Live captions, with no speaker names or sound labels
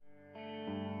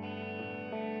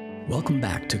Welcome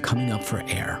back to Coming Up for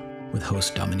Air with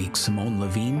host Dominique Simone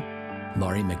Levine,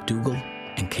 Laurie McDougall,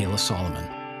 and Kayla Solomon.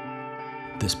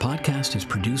 This podcast is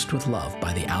produced with love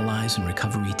by the Allies and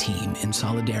Recovery team in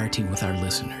solidarity with our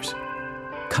listeners.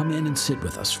 Come in and sit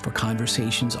with us for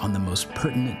conversations on the most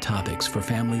pertinent topics for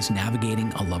families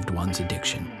navigating a loved one's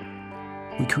addiction.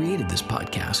 We created this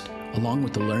podcast, along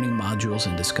with the learning modules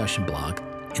and discussion blog,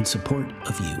 in support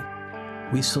of you.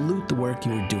 We salute the work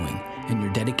you are doing and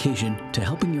your dedication to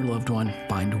helping your loved one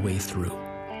find a way through.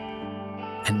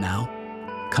 And now,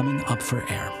 Coming Up for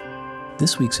Air.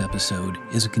 This week's episode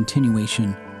is a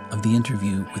continuation of the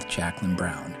interview with Jacqueline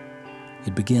Brown.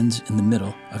 It begins in the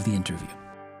middle of the interview.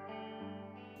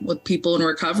 With people in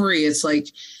recovery, it's like,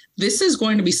 this is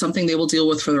going to be something they will deal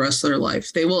with for the rest of their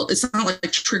life. It's not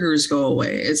like triggers go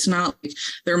away. It's not like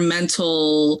their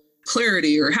mental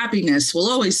clarity or happiness will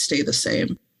always stay the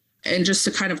same. And just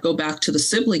to kind of go back to the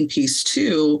sibling piece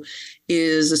too,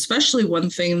 is especially one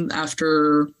thing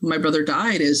after my brother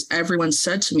died is everyone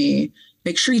said to me,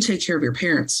 make sure you take care of your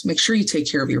parents. Make sure you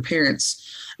take care of your parents.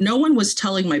 No one was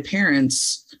telling my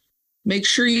parents, make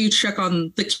sure you check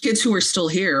on the kids who are still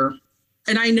here.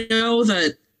 And I know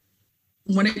that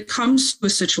when it comes to a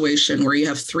situation where you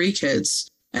have 3 kids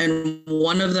and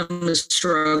one of them is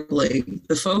struggling,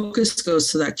 the focus goes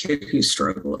to that kid who's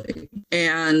struggling.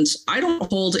 And I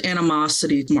don't hold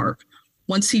animosity to Mark.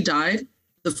 Once he died,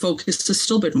 the focus has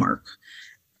still been Mark.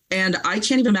 And I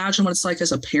can't even imagine what it's like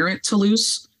as a parent to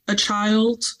lose a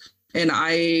child. And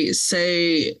I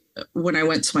say, when I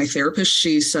went to my therapist,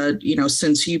 she said,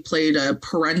 since you played a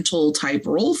parental type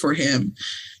role for him,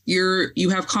 you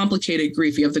have complicated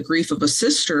grief. You have the grief of a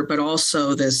sister, but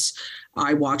also this,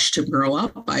 I watched him grow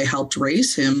up. I helped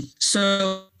raise him.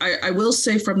 So I will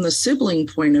say from the sibling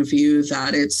point of view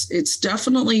that it's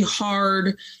definitely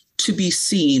hard to be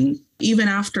seen even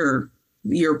after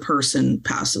your person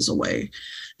passes away,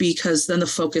 because then the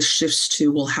focus shifts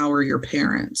to, well, how are your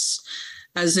parents?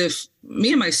 As if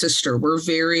me and my sister were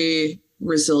very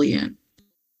resilient.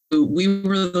 We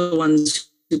were the ones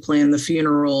who planned the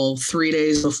funeral 3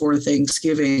 days before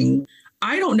Thanksgiving.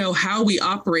 I don't know how we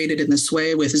operated in this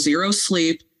way with 0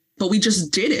 sleep, but we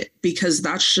just did it because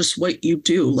that's just what you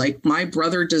do. Like, my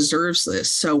brother deserves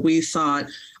this. So we thought,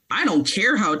 I don't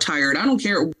care how tired, I don't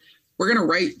care. We're going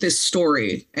to write this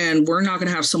story and we're not going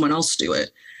to have someone else do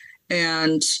it.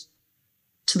 And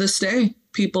to this day,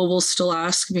 people will still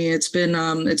ask me, it's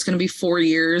going to be 4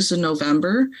 years in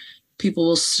November. People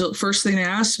will still, first thing they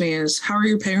ask me is, how are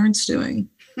your parents doing?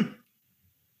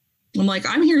 I'm like,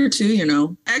 I'm here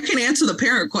too, I can answer the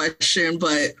parent question,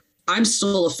 but I'm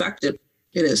still affected.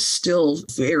 It is still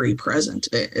very present,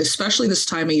 especially this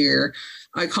time of year.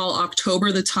 I call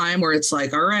October the time where it's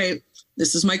like, all right,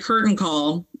 this is my curtain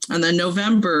call. And then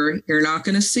November, you're not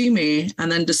going to see me.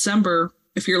 And then December,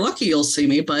 if you're lucky, you'll see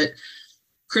me. But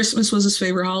Christmas was his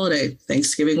favorite holiday.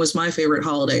 Thanksgiving was my favorite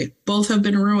holiday. Both have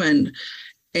been ruined.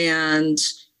 And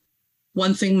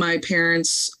one thing my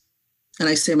parents, and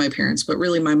I say my parents, but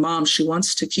really my mom, she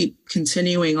wants to keep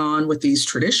continuing on with these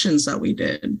traditions that we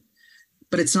did,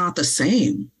 but it's not the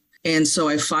same. And so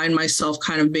I find myself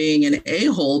kind of being an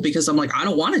a-hole because I'm like, I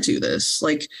don't want to do this.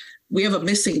 Like, we have a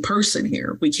missing person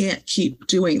here. We can't keep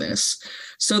doing this.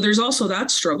 So there's also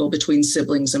that struggle between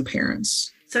siblings and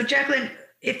parents. So Jacqueline,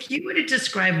 if you were to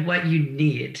describe what you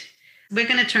need, we're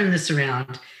going to turn this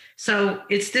around. So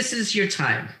this is your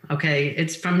time, okay?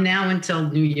 It's from now until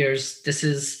New Year's. This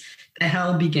is the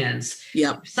hell begins.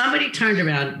 Yep. If somebody turned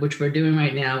around, which we're doing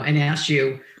right now, and asked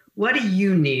you, what do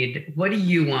you need? What do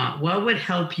you want? What would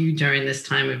help you during this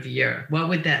time of year? What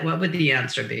would the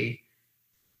answer be?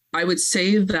 I would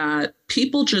say that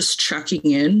people just checking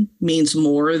in means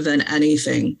more than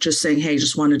anything. Just saying, hey,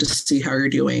 just wanted to see how you're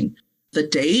doing. The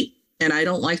date, and I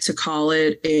don't like to call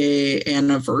it an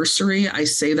anniversary. I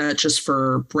say that just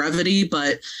for brevity,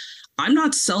 but I'm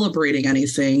not celebrating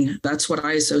anything. That's what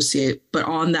I associate. But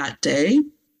on that day,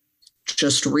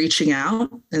 just reaching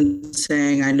out and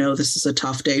saying, I know this is a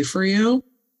tough day for you.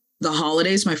 The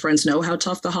holidays, my friends know how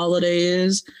tough the holiday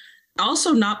is.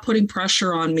 Also, not putting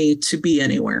pressure on me to be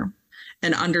anywhere,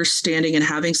 and understanding and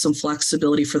having some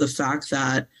flexibility for the fact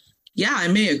that, yeah, I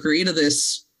may agree to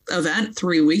this event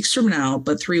 3 weeks from now,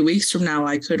 but 3 weeks from now,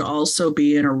 I could also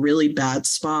be in a really bad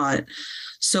spot.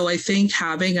 So I think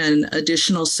having an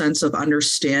additional sense of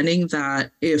understanding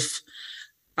that if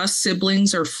us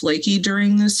siblings are flaky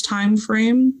during this time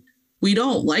frame, we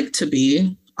don't like to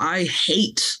be. I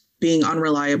hate being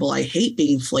unreliable. I hate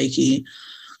being flaky.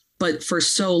 But for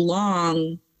so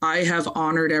long, I have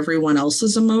honored everyone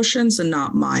else's emotions and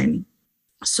not mine.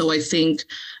 So I think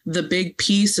the big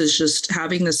piece is just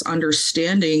having this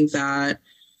understanding that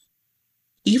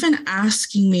even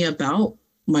asking me about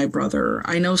my brother.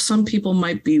 I know some people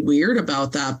might be weird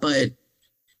about that, but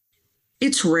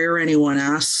it's rare anyone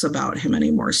asks about him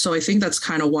anymore. So I think that's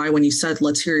kind of why when you said,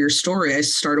 let's hear your story, I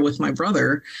started with my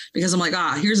brother, because I'm like,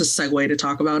 here's a segue to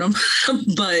talk about him.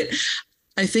 But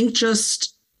I think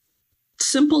just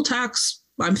simple text,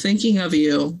 I'm thinking of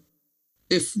you.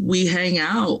 If we hang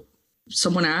out,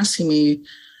 someone asking me,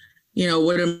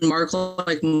 what did Mark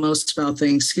like most about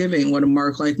Thanksgiving? What did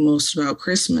Mark like most about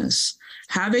Christmas?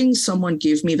 Having someone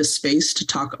give me the space to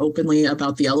talk openly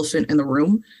about the elephant in the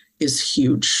room is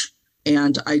huge.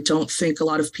 And I don't think a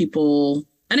lot of people,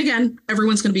 and again,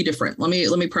 everyone's going to be different. Let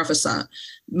me preface that.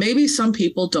 Maybe some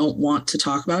people don't want to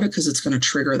talk about it because it's going to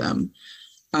trigger them.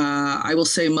 I will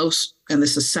say most, and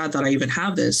this is sad that I even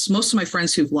have this, most of my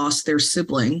friends who've lost their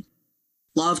sibling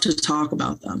love to talk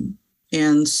about them.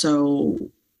 And so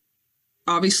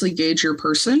obviously gauge your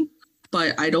person,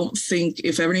 but I don't think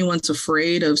if anyone's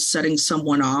afraid of setting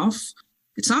someone off,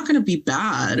 it's not going to be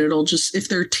bad. It'll just, if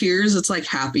they're tears, it's like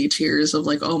happy tears of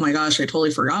like, oh my gosh, I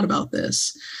totally forgot about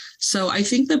this. So I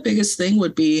think the biggest thing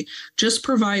would be just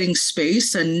providing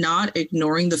space and not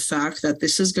ignoring the fact that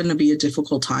this is going to be a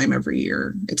difficult time every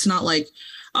year. It's not like,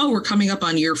 oh, we're coming up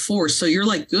on year 4, so you're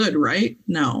like good, right?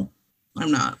 No,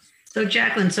 I'm not. So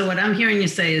Jacqueline, so what I'm hearing you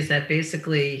say is that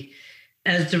basically,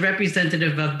 as the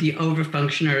representative of the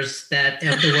overfunctioners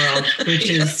of the world, which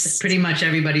yes. is pretty much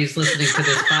everybody who's listening to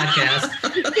this podcast,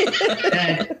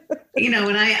 that,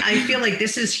 and I feel like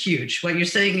this is huge. What you're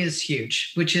saying is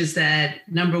huge, which is that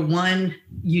number one,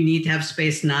 you need to have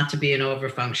space not to be an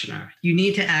overfunctioner. You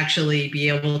need to actually be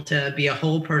able to be a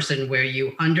whole person where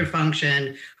you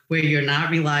underfunction, where you're not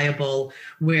reliable,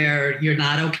 where you're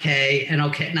not okay, and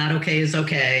not okay is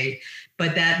okay.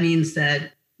 But that means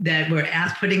that we're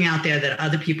putting out there that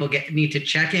other people need to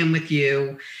check in with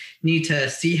you, need to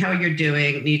see how you're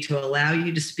doing, need to allow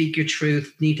you to speak your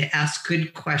truth, need to ask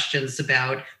good questions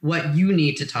about what you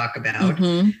need to talk about,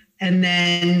 and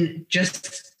then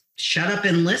just shut up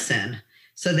and listen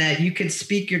so that you can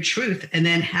speak your truth and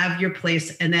then have your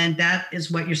place. And then that is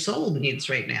what your soul needs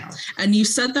right now. And you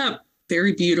said that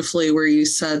very beautifully, where you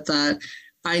said that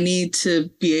I need to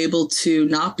be able to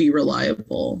not be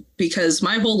reliable, because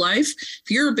my whole life, if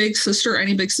you're a big sister,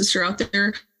 any big sister out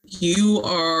there, you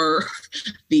are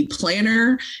the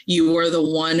planner. You are the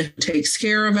one who takes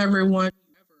care of everyone.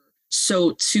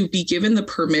 So to be given the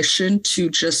permission to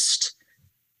just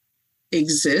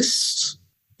exist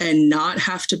and not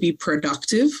have to be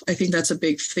productive, I think that's a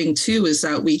big thing too, is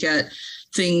that we get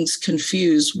things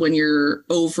confused when you're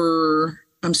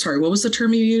I'm sorry, what was the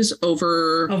term you use?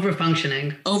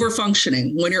 Overfunctioning.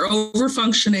 Overfunctioning. When you're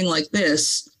overfunctioning like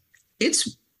this,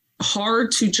 it's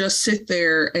hard to just sit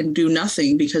there and do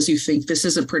nothing because you think this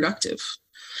isn't productive.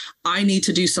 I need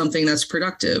to do something that's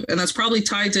productive. And that's probably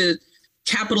tied to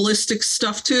capitalistic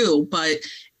stuff too. But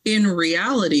in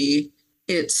reality,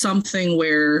 it's something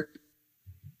where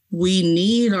we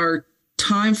need our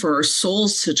time for our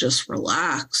souls to just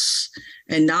relax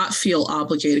and not feel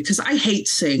obligated. Because I hate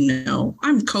saying no.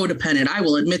 I'm codependent. I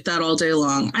will admit that all day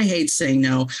long. I hate saying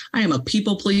no. I am a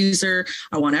people pleaser.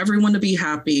 I want everyone to be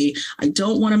happy. I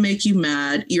don't want to make you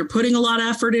mad. You're putting a lot of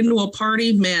effort into a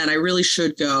party. Man, I really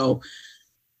should go.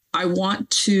 I want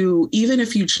to, even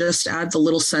if you just add the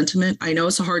little sentiment, I know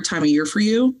it's a hard time of year for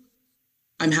you.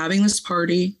 I'm having this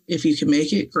party. If you can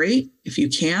make it, great. If you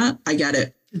can't, I get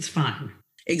it. It's fine.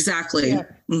 Exactly. Yeah.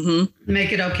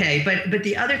 Make it okay. But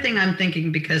the other thing I'm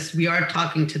thinking, because we are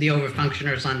talking to the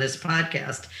overfunctioners on this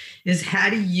podcast, is how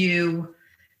do you,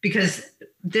 because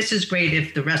this is great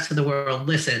if the rest of the world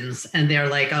listens and they're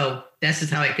like, oh, this is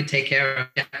how I could take care of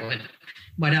Jacqueline,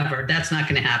 whatever. That's not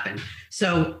going to happen.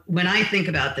 So when I think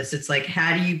about this, it's like,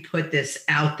 how do you put this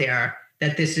out there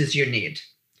that this is your need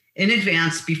in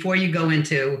advance before you go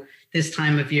into this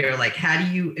time of year? Like, how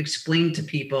do you explain to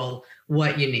people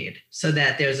what you need so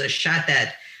that there's a shot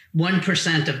that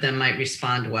 1% of them might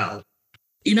respond well?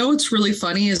 You know, what's really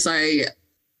funny is I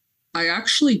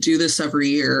actually do this every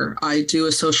year. I do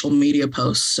a social media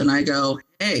post and I go,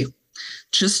 hey,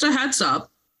 just a heads up.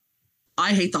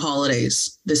 I hate the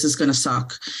holidays. This is going to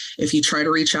suck. If you try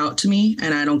to reach out to me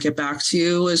and I don't get back to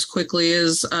you as quickly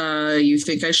as you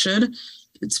think I should,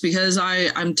 it's because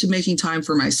I'm making time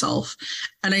for myself.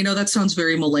 And I know that sounds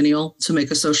very millennial to make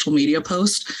a social media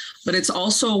post, but it's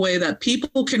also a way that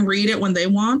people can read it when they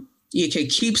want. You can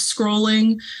keep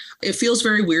scrolling. It feels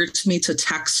very weird to me to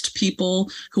text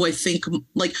people who I think,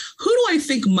 like, who do I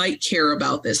think might care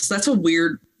about this? That's a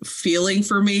weird feeling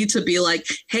for me to be like,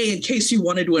 hey, in case you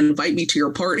wanted to invite me to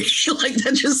your party. Like,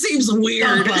 that just seems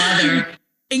weird. Don't bother.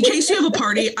 In case you have a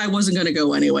party, I wasn't going to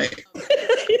go anyway.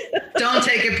 Don't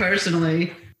take take it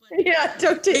personally. Yeah,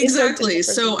 don't take exactly. Don't take it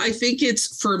So I think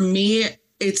it's, for me,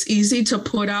 it's easy to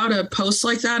put out a post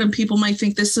like that and people might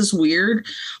think this is weird,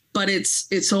 but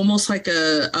it's almost like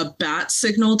a bat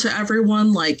signal to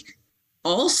everyone. Like,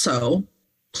 also,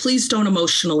 please don't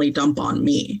emotionally dump on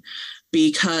me,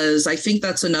 because I think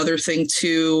that's another thing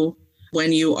too.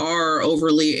 When you are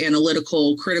overly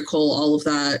analytical, critical, all of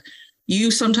that,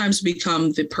 you sometimes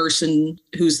become the person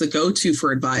who's the go-to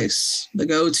for advice, the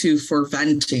go-to for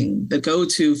venting, the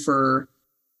go-to for,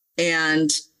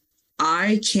 and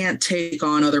I can't take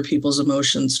on other people's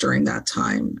emotions during that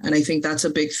time. And I think that's a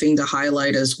big thing to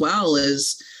highlight as well,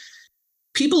 is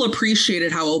people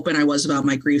appreciated how open I was about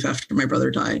my grief after my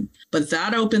brother died. But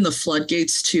that opened the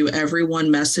floodgates to everyone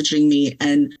messaging me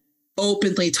and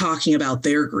openly talking about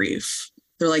their grief.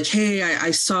 They're like, hey,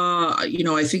 I saw,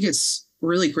 I think it's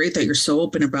really great that you're so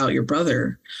open about your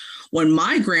brother. When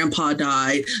my grandpa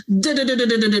died,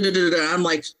 I'm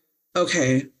like,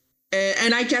 okay.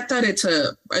 And I get that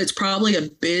it's probably a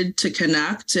bid to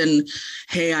connect and,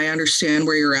 hey, I understand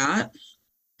where you're at.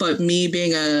 But me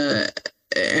being an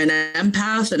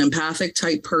empath, an empathic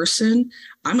type person,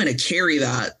 I'm going to carry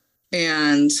that.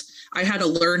 And I had to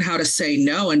learn how to say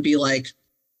no and be like,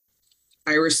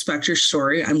 I respect your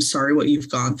story. I'm sorry what you've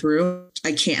gone through.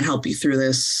 I can't help you through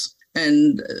this.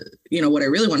 And, what I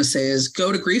really want to say is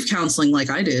go to grief counseling like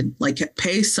I did, like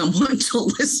pay someone to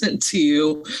listen to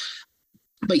you.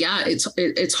 But yeah,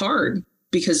 it's hard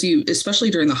because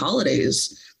especially during the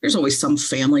holidays, there's always some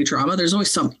family drama. There's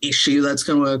always some issue that's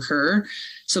going to occur.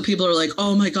 So people are like,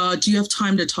 oh my God, do you have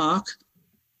time to talk?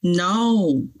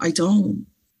 No, I don't.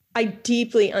 I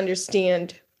deeply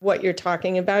understand what you're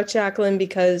talking about, Jacqueline,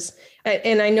 because,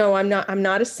 and I know I'm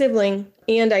not a sibling,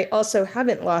 and I also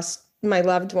haven't lost my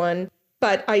loved one,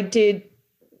 but I did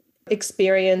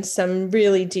experience some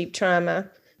really deep trauma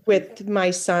with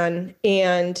my son.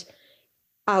 And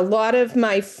a lot of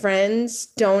my friends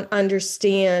don't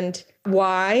understand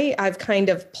why I've kind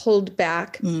of pulled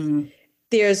back. Mm.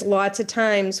 There's lots of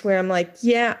times where I'm like,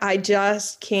 yeah, I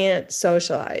just can't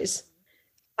socialize.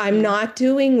 I'm not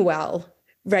doing well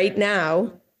right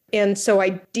now. And so I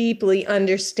deeply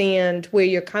understand where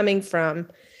you're coming from.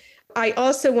 I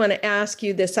also want to ask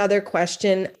you this other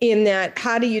question, in that,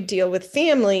 how do you deal with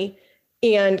family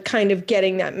and kind of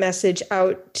getting that message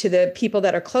out to the people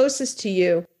that are closest to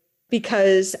you?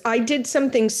 Because I did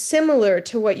something similar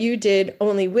to what you did,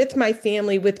 only with my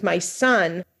family, with my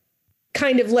son,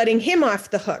 kind of letting him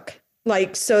off the hook.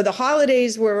 Like, so the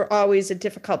holidays were always a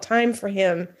difficult time for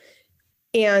him.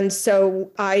 And so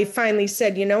I finally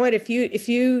said, you know what, if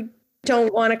you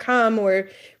don't want to come, or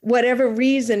whatever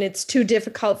reason, it's too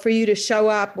difficult for you to show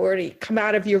up or to come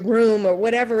out of your room or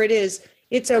whatever it is,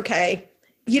 it's okay.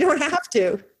 You don't have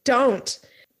to, don't.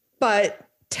 But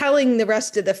telling the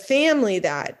rest of the family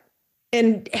that,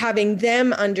 and having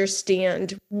them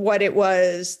understand what it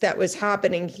was that was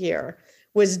happening here,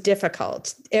 was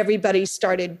difficult. Everybody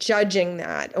started judging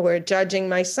that, or judging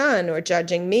my son, or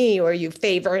judging me, or you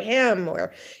favor him.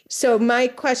 So my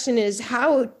question is,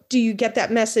 how do you get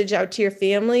that message out to your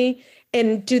family,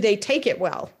 and do they take it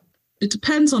well? It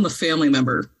depends on the family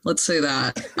member. Let's say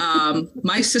that.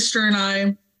 My sister and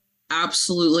I,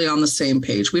 absolutely on the same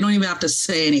page. We don't even have to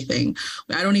say anything.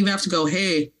 I don't even have to go,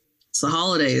 hey, it's the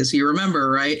holidays, you remember,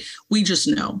 right? We just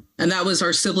know. And that was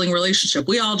our sibling relationship.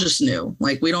 We all just knew,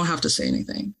 like, we don't have to say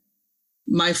anything.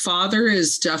 My father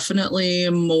is definitely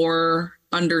more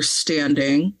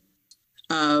understanding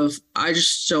of, I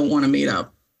just don't want to meet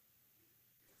up.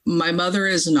 My mother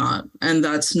is not. And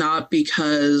that's not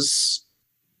because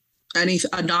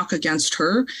a knock against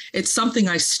her. It's something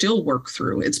I still work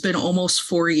through. It's been almost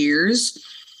 4 years.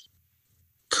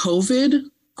 COVID,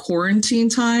 quarantine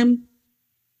time,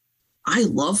 I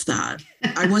love that.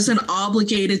 I wasn't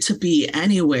obligated to be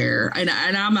anywhere. And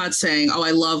I'm not saying, oh, I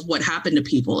love what happened to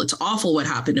people. It's awful what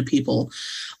happened to people.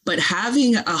 But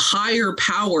having a higher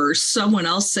power, someone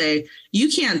else say, you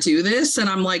can't do this. And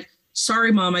I'm like,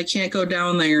 sorry, Mom, I can't go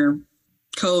down there.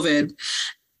 COVID.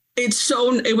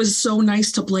 It was so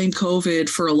nice to blame COVID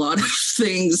for a lot of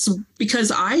things,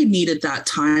 because I needed that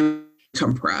time to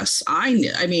compress. I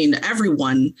mean,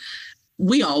 everyone,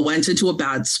 we all went into a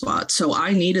bad spot. So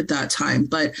I needed that time.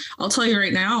 But I'll tell you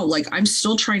right now, like, I'm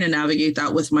still trying to navigate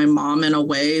that with my mom in a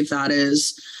way that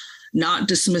is not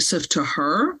dismissive to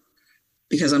her,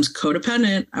 because I'm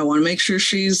codependent. I want to make sure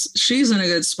she's in a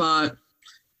good spot,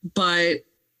 but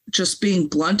just being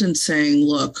blunt and saying,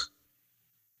 look,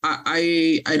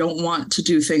 I don't want to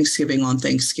do Thanksgiving on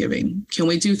Thanksgiving. Can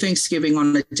we do Thanksgiving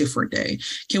on a different day?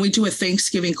 Can we do a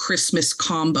Thanksgiving Christmas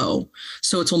combo?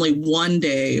 So it's only one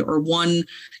day or one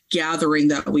gathering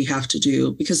that we have to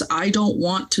do, because I don't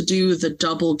want to do the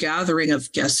double gathering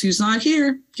of guess who's not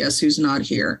here, guess who's not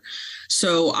here.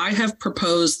 So I have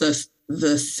proposed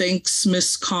the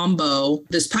Thanksmas combo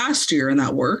this past year, and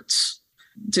that worked.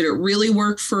 Did it really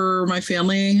work for my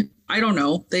family? I don't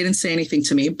know. They didn't say anything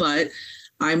to me, but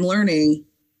I'm learning,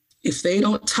 if they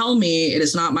don't tell me, it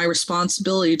is not my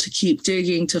responsibility to keep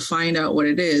digging to find out what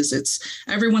it is. It's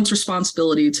everyone's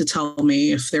responsibility to tell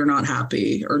me if they're not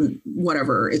happy or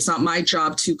whatever. It's not my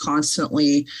job to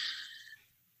constantly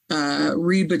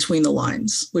read between the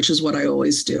lines, which is what I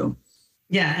always do.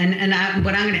 Yeah. And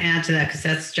what I'm going to add to that, because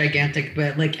that's gigantic,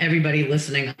 but like everybody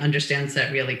listening understands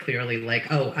that really clearly.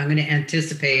 Like, oh, I'm going to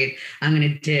anticipate, I'm going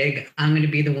to dig, I'm going to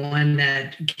be the one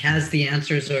that has the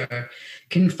answers or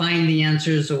can find the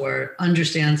answers or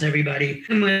understands everybody.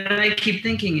 And what I keep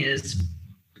thinking is,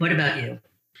 what about you?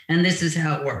 And this is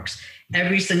how it works.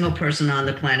 Every single person on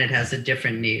the planet has a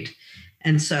different need.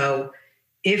 And so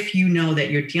if you know that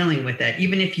you're dealing with that,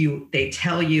 even if they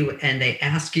tell you and they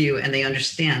ask you and they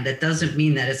understand, that doesn't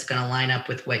mean that it's going to line up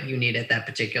with what you need at that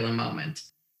particular moment.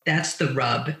 That's the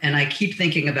rub. And I keep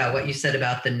thinking about what you said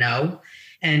about the no.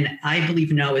 And I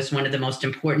believe no is one of the most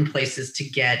important places to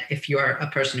get if you're a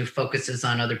person who focuses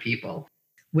on other people.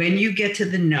 When you get to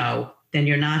the no, then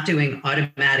you're not doing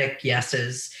automatic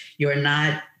yeses. You're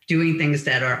not doing things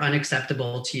that are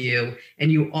unacceptable to you.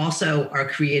 And you also are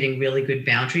creating really good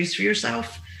boundaries for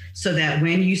yourself so that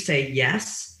when you say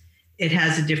yes, it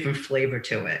has a different flavor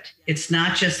to it. It's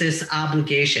not just this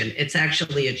obligation. It's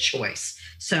actually a choice.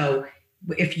 So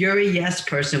if you're a yes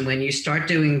person, when you start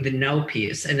doing the no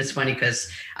piece, and it's funny because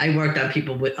I worked on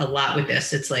people a lot with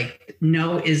this, it's like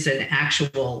no is an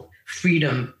actual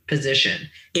freedom position.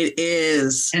 It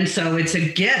is. And so it's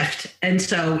a gift. And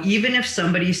so even if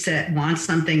somebody wants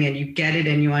something and you get it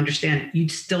and you understand, you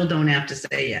still don't have to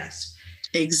say yes.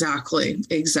 Exactly.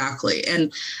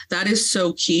 And that is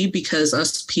so key, because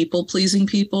us people-pleasing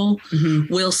people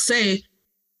will say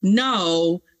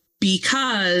no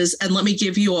because, and let me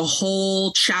give you a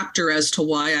whole chapter as to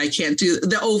why I can't do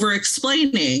the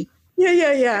over-explaining.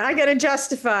 Yeah. I got to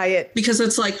justify it. Because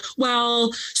it's like,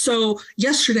 well, so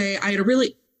yesterday I had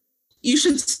you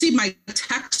should see my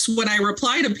texts when I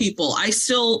reply to people. I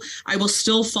will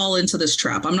still fall into this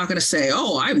trap. I'm not going to say,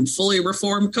 oh, I'm fully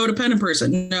reformed codependent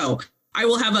person. No, I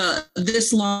will have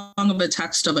this long of a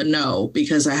text of a no,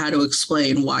 because I had to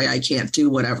explain why I can't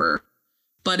do whatever.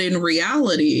 But in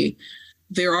reality,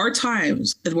 there are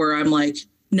times where I'm like,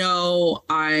 no,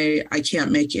 I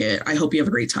can't make it. I hope you have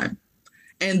a great time.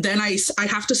 And then I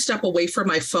have to step away from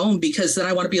my phone, because then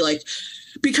I want to be like,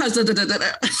 because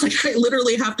like I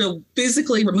literally have to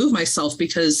physically remove myself,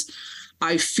 because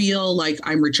I feel like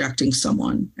I'm rejecting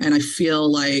someone and I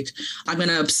feel like I'm going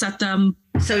to upset them.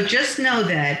 So just know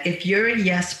that if you're a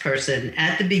yes person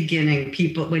at the beginning,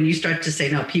 when you start to say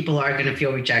no, people are going to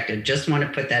feel rejected. Just want to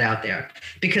put that out there,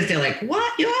 because they're like,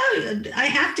 what? I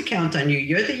have to count on you.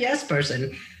 You're the yes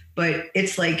person. But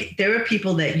it's like, there are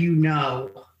people that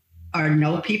are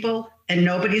no people, and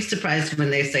nobody's surprised when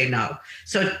they say no.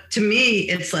 So to me,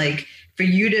 it's like for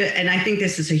you to, and I think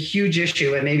this is a huge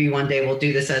issue, and maybe one day we'll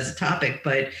do this as a topic,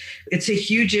 but it's a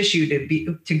huge issue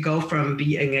to go from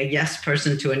being a yes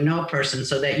person to a no person,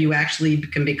 so that you actually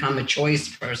can become a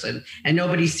choice person and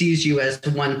nobody sees you as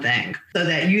one thing, so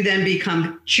that you then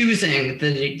become choosing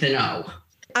the no.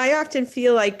 I often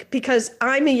feel like, because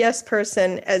I'm a yes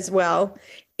person as well,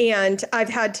 and I've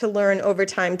had to learn over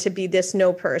time to be this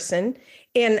no person.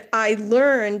 And I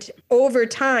learned over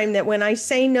time that when I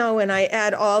say no and I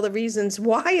add all the reasons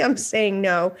why I'm saying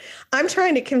no, I'm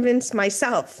trying to convince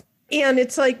myself. And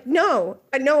it's like, no,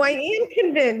 I am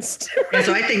convinced. Yeah,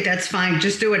 so I think that's fine.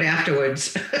 Just do it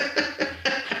afterwards.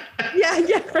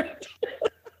 Yeah. Right.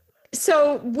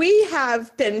 So we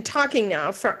have been talking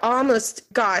now for almost,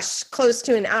 close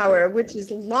to an hour, which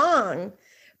is long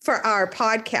for our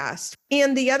podcast.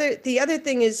 And the other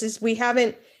thing is we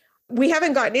haven't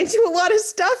gotten into a lot of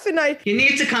stuff, and you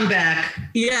need to come back.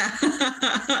 Yeah.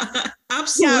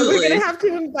 Absolutely. Yeah, we're going to have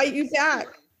to invite you back.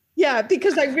 Yeah,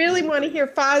 because I really want to hear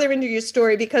farther into your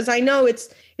story, because I know it's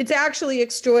actually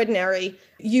extraordinary.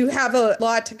 You have a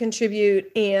lot to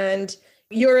contribute, and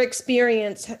your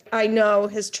experience, I know,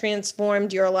 has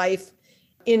transformed your life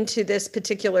into this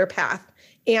particular path.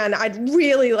 And I'd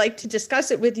really like to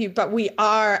discuss it with you, but we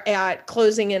are at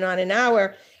closing in on an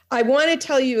hour. I want to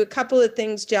tell you a couple of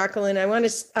things, Jacqueline. I want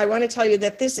to tell you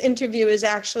that this interview has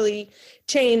actually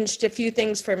changed a few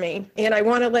things for me. And I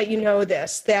want to let you know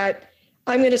this, that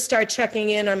I'm going to start checking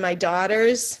in on my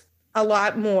daughters a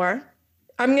lot more.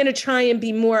 I'm going to try and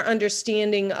be more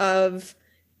understanding of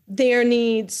their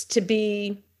needs to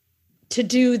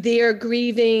do their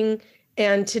grieving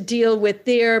and to deal with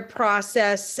their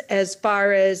process as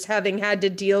far as having had to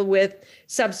deal with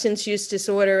substance use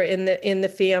disorder in the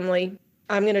family.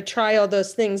 I'm going to try all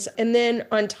those things. And then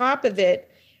on top of it,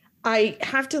 I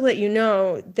have to let you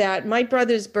know that my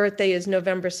brother's birthday is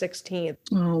November 16th.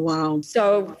 Oh, wow.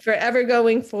 So forever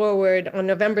going forward on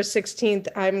November 16th,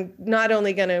 I'm not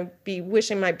only going to be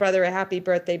wishing my brother a happy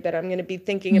birthday, but I'm going to be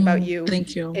thinking about you,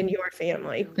 Thank you. and your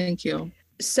family. Thank you.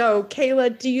 So,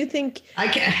 Kayla, do you think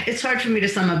It's hard for me to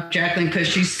sum up Jacqueline because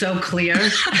she's so clear.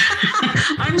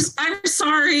 I'm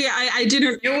sorry. I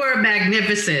didn't. You were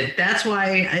magnificent. That's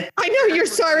why I know you're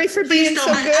sorry for being so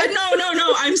good.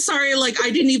 No. I'm sorry. Like,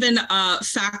 I didn't even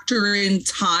factor in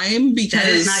time because that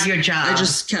is not your job. I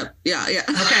just kept. Yeah.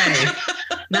 Okay.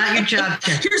 Not your job.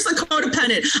 Here's the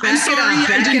codependent. I'm Back it sorry. up,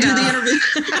 I didn't do back the interview.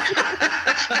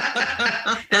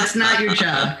 That's not your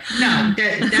job. No,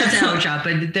 that's our job.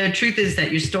 But the truth is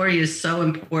that your story is so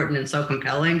important and so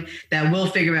compelling that we'll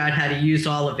figure out how to use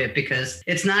all of it, because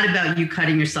it's not about you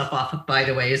cutting yourself off, by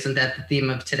the way. Isn't that the theme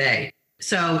of today?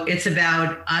 So it's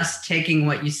about us taking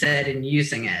what you said and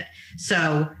using it.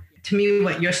 So to me,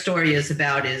 what your story is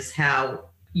about is how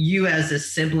you as a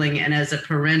sibling and as a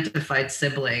parentified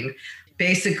sibling,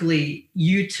 basically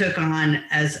you took on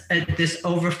this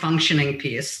over-functioning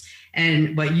piece.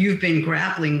 And what you've been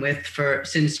grappling with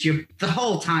the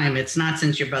whole time, it's not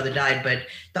since your brother died, but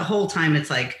the whole time it's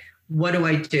like, what do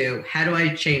I do? How do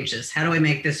I change this? How do I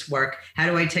make this work? How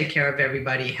do I take care of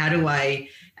everybody? How do I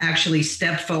actually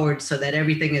step forward so that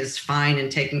everything is fine and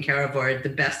taken care of, or the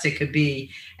best it could be?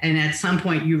 And at some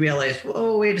point you realize,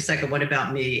 whoa, wait a second, what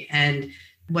about me? And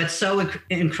what's so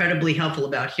incredibly helpful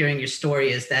about hearing your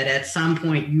story is that at some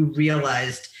point you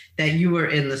realized that you were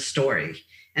in the story,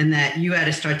 and that you had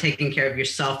to start taking care of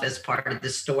yourself as part of the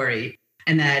story.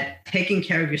 And that taking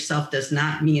care of yourself does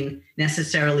not mean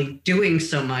necessarily doing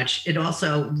so much. It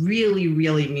also really,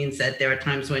 really means that there are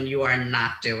times when you are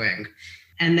not doing.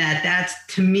 And that's,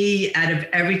 to me, out of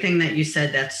everything that you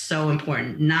said, that's so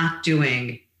important. Not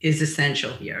doing is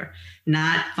essential here.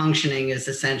 Not functioning is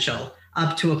essential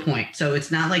up to a point. So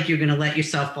it's not like you're going to let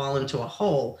yourself fall into a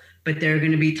hole, but there are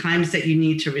going to be times that you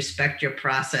need to respect your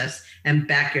process and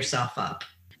back yourself up.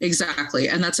 Exactly.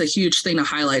 And that's a huge thing to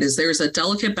highlight, is there's a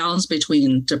delicate balance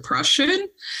between depression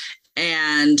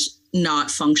and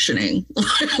not functioning,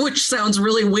 which sounds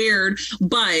really weird,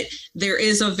 but there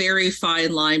is a very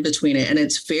fine line between it. And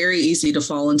it's very easy to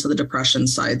fall into the depression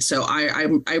side. So I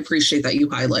appreciate that you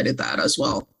highlighted that as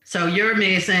well. So you're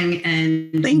amazing.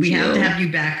 And we have to have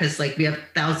you back because we have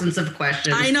thousands of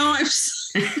questions. I know. I'm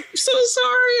so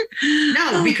sorry.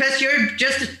 No, because you're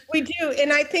just... We do.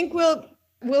 And I think we'll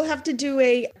have to do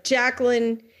a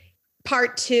Jacqueline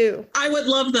part 2. I would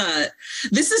love that.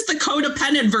 This is the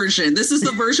codependent version. This is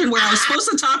the version where I was supposed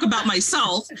to talk about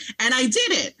myself and I did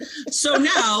it. So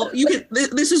now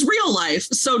this is real life.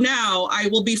 So now I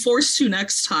will be forced to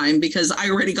next time because I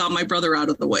already got my brother out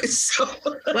of the way. So.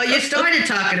 Well, you started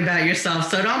talking about yourself,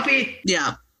 so don't be...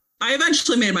 Yeah. I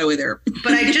eventually made my way there.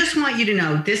 But I just want you to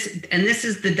know this, and this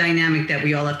is the dynamic that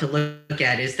we all have to look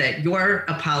at, is that you're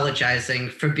apologizing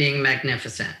for being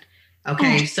magnificent.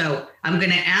 Okay, So I'm going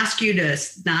to ask you to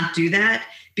not do that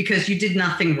because you did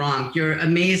nothing wrong. You're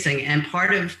amazing. And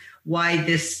part of why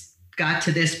this got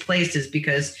to this place is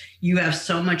because you have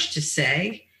so much to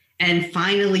say, and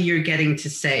finally you're getting to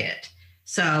say it.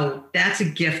 So that's a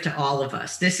gift to all of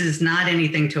us. This is not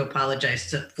anything to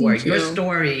apologize for. Your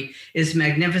story is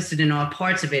magnificent in all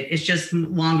parts of it. It's just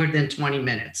longer than 20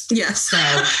 minutes. Yes. So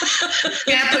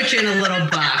can't put you in a little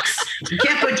box. You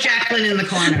can't put Jacqueline in the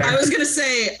corner. I was going to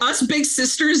say, us big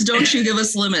sisters, don't you give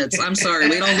us limits. I'm sorry.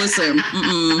 We don't listen.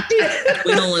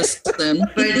 We don't listen.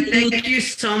 But thank you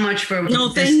so much for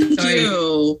thank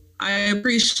you. I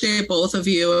appreciate both of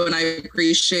you, and I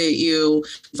appreciate you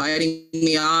inviting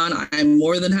me on. I'm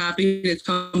more than happy to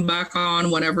come back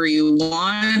on whenever you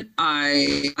want.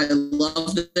 I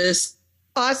love this.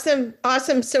 Awesome.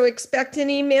 So expect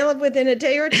an email within a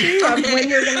day or two of when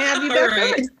we're going to have you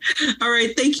back on. All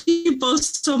right. Thank you both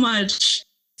so much.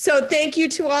 So thank you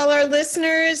to all our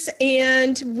listeners,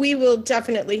 and we will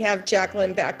definitely have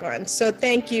Jacqueline back on. So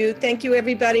thank you. Thank you,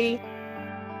 everybody.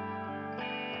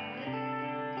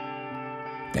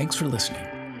 Thanks for listening.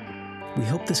 We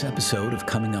hope this episode of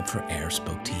Coming Up for Air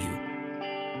spoke to you.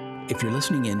 If you're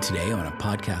listening in today on a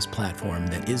podcast platform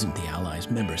that isn't the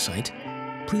Allies member site,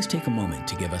 please take a moment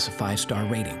to give us a 5-star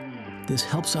rating. This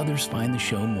helps others find the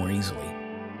show more easily.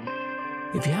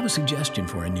 If you have a suggestion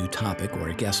for a new topic or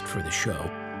a guest for the show,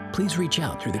 please reach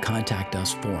out through the Contact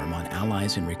Us form on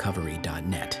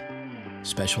alliesinrecovery.net.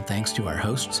 Special thanks to our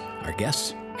hosts, our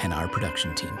guests, and our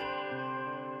production team.